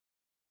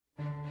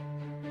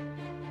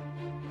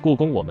故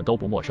宫我们都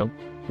不陌生，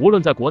无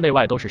论在国内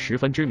外都是十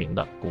分知名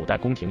的古代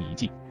宫廷遗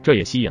迹，这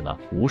也吸引了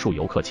无数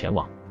游客前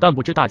往。但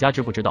不知大家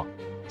知不知道，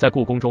在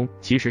故宫中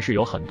其实是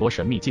有很多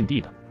神秘禁地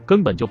的，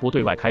根本就不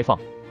对外开放，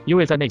因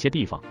为在那些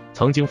地方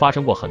曾经发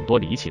生过很多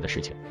离奇的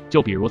事情。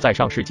就比如在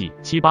上世纪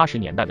7、80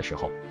年代的时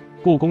候，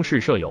故宫室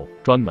设有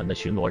专门的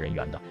巡逻人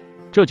员的，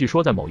这据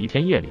说在某一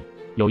天夜里，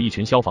有一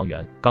群消防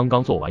员刚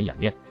刚做完演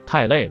练，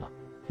太累了，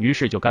于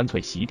是就干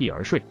脆席地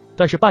而睡，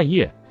但是半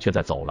夜却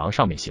在走廊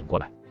上面醒过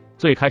来。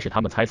最开始他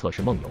们猜测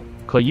是梦游，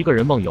可一个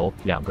人梦游，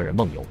两个人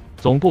梦游，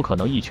总不可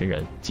能一群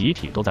人集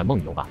体都在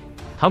梦游吧。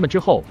他们之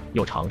后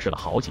又尝试了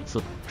好几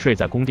次睡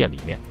在宫殿里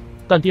面，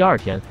但第二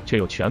天却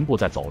又全部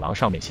在走廊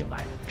上面醒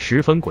来，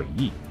十分诡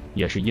异。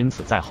也是因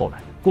此，再后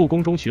来故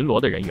宫中巡逻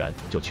的人员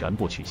就全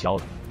部取消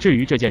了。至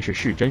于这件事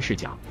是真是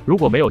假，如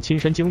果没有亲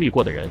身经历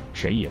过的人，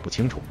谁也不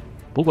清楚。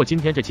不过今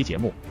天这期节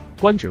目，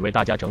关只为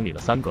大家整理了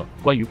3个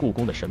关于故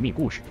宫的神秘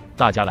故事，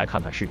大家来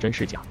看看是真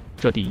是假。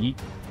这第一，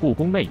故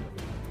宫魅影。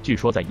据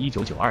说在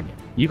1992年，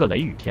一个雷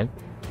雨天，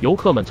游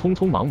客们匆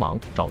匆忙忙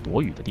找躲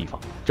雨的地方，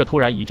这突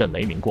然一阵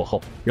雷鸣过后，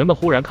人们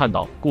忽然看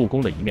到故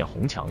宫的一面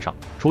红墙上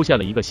出现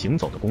了一个行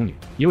走的宫女。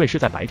因为是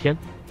在白天，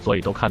所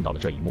以都看到了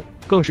这一幕，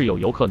更是有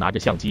游客拿着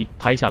相机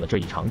拍下了这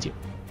一场景。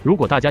如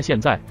果大家现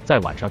在在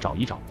晚上找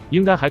一找，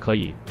应该还可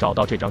以找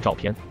到这张照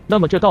片。那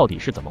么这到底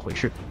是怎么回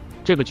事？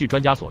这个据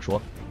专家所说，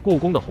故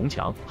宫的红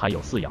墙含有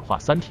4氧化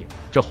三铁，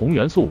这红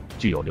元素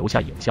具有留下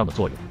影像的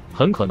作用，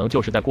很可能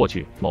就是在过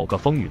去某个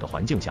风雨的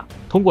环境下，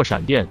通过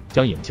闪电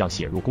将影像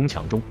写入宫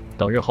墙中，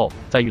等日后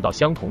在遇到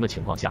相同的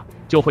情况下，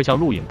就会像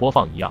录影播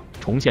放一样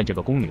重现这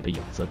个宫女的影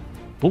子。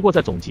不过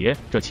在总结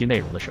这期内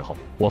容的时候，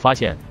我发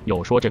现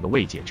有说这个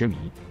未解之谜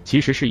其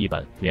实是一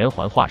本连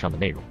环画上的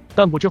内容，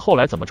但不知后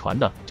来怎么传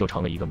的就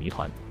成了一个谜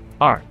团。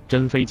2.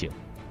 珍妃井。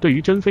对于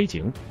珍妃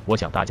井，我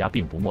想大家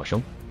并不陌生。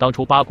当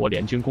初8国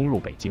联军攻入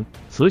北京，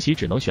慈禧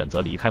只能选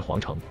择离开皇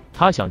城，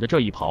他想着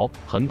这一跑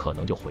很可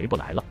能就回不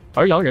来了，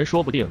而洋人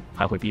说不定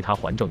还会逼他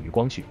还政于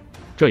光绪，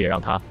这也让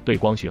他对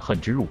光绪恨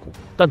之入骨。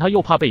但他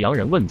又怕被洋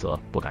人问责，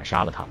不敢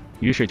杀了他，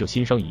于是就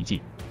心生一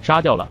计，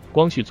杀掉了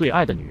光绪最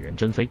爱的女人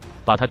珍妃，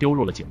把她丢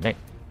入了井内。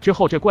之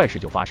后这怪事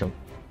就发生，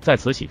在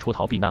慈禧出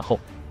逃避难后，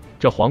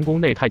这皇宫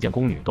内太监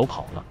宫女都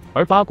跑了，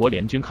而8国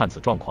联军看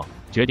此状况，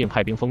决定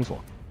派兵封锁，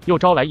又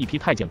招来一批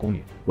太监宫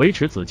女，维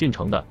持紫禁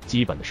城的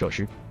基本的设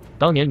施。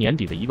当年年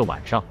底的一个晚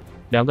上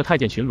，2个太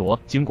监巡逻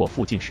经过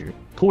附近时，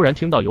突然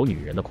听到有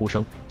女人的哭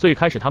声。最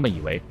开始他们以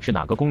为是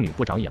哪个宫女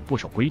不长眼不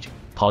守规矩，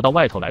跑到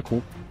外头来哭，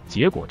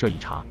结果这一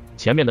查，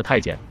前面的太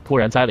监突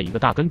然栽了一个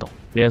大跟斗，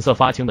脸色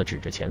发青的指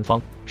着前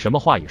方，什么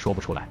话也说不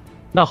出来。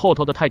那后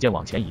头的太监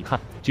往前一看，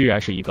居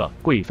然是一个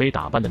贵妃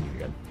打扮的女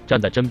人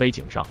站在珍妃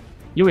井上。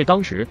因为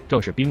当时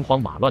正是兵荒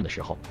马乱的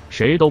时候，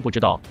谁都不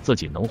知道自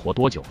己能活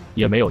多久，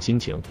也没有心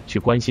情去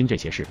关心这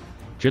些事。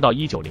直到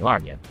1902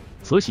年，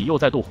慈禧又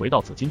再度回到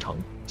紫禁城，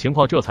情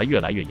况这才越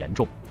来越严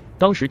重。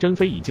当时珍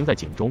妃已经在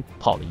井中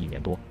泡了1年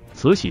多，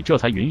慈禧这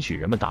才允许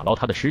人们打捞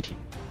她的尸体。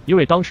因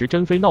为当时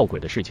珍妃闹鬼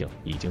的事情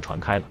已经传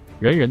开了，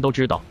人人都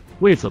知道，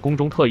为此宫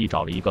中特意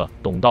找了一个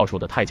懂道术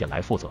的太监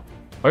来负责。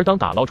而当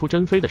打捞出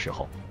珍妃的时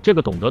候，这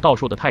个懂得道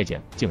术的太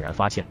监竟然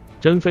发现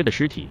珍妃的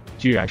尸体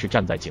居然是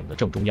站在井的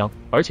正中央，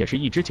而且是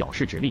一只脚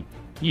是直立，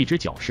一只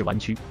脚是弯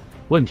曲。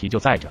问题就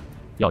在这，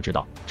要知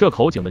道这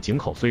口井的井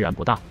口虽然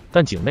不大，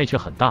但井内却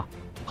很大，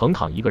横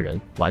躺一个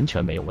人完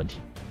全没有问题。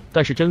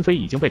但是珍妃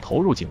已经被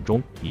投入井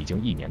中已经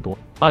1年多，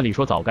按理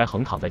说早该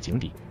横躺在井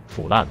底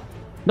腐烂了，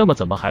那么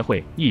怎么还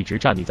会一直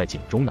站立在井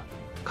中呢？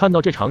看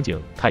到这场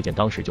景，太监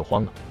当时就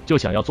慌了，就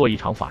想要做一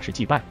场法事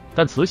祭拜，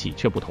但慈禧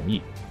却不同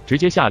意，直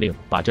接下令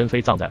把珍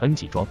妃葬在恩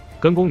济庄，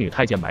跟宫女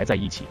太监埋在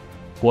一起。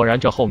果然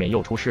这后面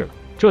又出事了，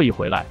这一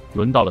回来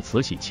轮到了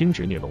慈禧亲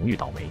侄女隆裕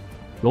倒霉。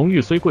隆裕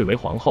虽贵为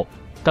皇后，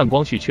但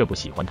光绪却不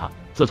喜欢她，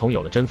自从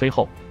有了珍妃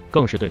后，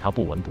更是对她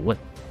不闻不问。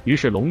于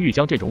是隆裕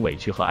将这种委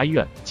屈和哀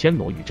怨迁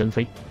挪于珍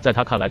妃，在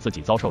他看来自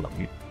己遭受冷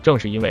遇，正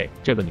是因为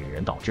这个女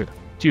人导致的。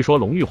据说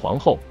隆裕皇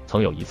后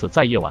曾有一次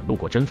在夜晚路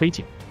过珍妃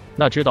井，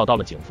那知道到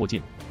了井附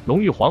近，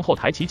隆裕皇后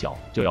抬起脚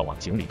就要往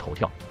井里头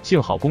跳，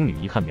幸好宫女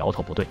一看苗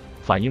头不对，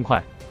反应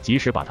快，及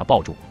时把她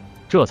抱住，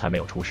这才没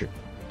有出事。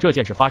这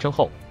件事发生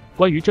后，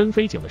关于珍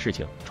妃井的事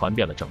情传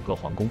遍了整个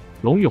皇宫，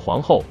隆裕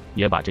皇后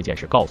也把这件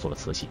事告诉了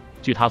慈禧。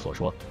据她所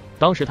说，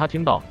当时她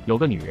听到有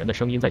个女人的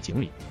声音在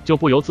井里，就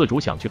不由自主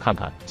想去看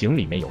看井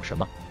里面有什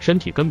么，身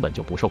体根本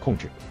就不受控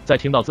制。再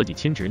听到自己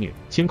亲侄女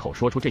亲口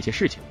说出这些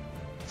事情，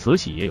慈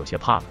禧也有些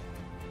怕了，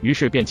于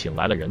是便请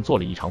来了人做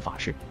了一场法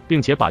事，并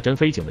且把珍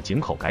妃井的井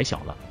口改小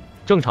了。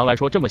正常来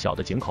说，这么小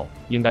的井口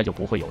应该就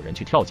不会有人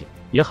去跳井，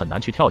也很难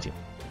去跳井。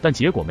但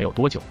结果没有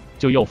多久，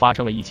就又发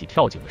生了一起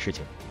跳井的事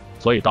情。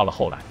所以到了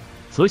后来，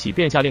慈禧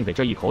便下令给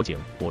这一口井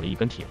补了一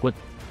根铁棍，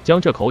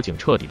将这口井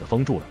彻底的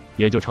封住了，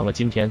也就成了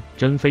今天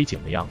珍妃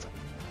井的样子。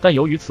但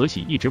由于慈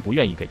禧一直不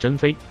愿意给珍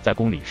妃在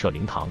宫里设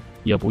灵堂，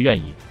也不愿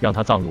意让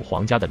她葬入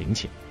皇家的陵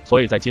寝，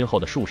所以在今后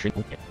的数十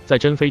年，在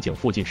珍妃井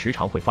附近时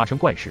常会发生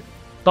怪事。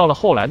到了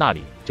后来，那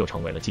里就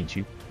成为了禁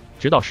区。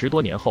直到10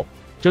多年后，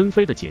珍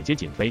妃的姐姐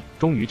瑾妃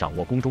终于掌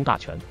握宫中大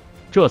权，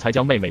这才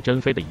将妹妹珍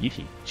妃的遗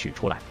体取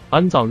出来，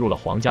安葬入了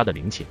皇家的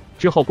陵寝。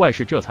之后怪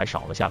事这才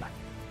少了下来。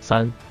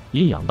3.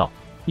 阴阳道。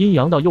阴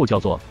阳道又叫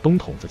做东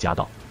筒子家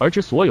道，而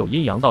之所有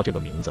阴阳道这个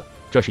名字，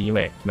这是因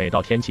为每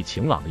到天气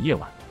晴朗的夜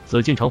晚，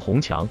紫禁城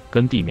红墙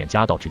跟地面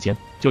夹道之间，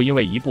就因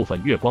为一部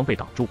分月光被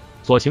挡住，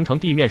所形成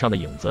地面上的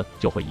影子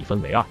就会一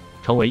分为二，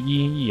成为一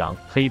阴一阳、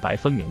黑白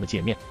分明的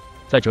界面。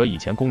再者以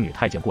前宫女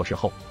太监过世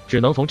后，只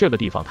能从这个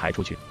地方抬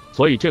出去，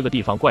所以这个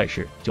地方怪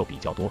事就比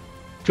较多，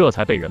这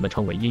才被人们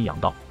称为阴阳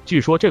道。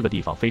据说这个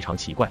地方非常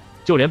奇怪，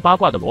就连八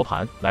卦的罗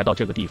盘来到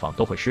这个地方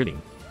都会失灵，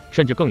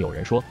甚至更有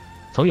人说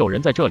曾有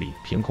人在这里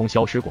凭空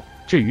消失过。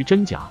至于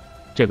真假，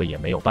这个也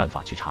没有办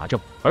法去查证。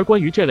而关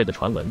于这类的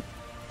传闻，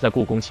在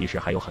故宫其实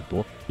还有很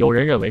多，有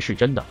人认为是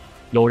真的，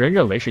有人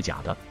认为是假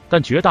的，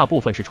但绝大部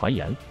分是传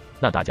言。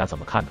那大家怎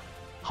么看呢？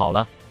好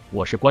了，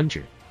我是官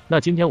职，那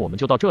今天我们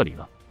就到这里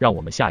了，让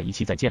我们下一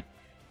期再见。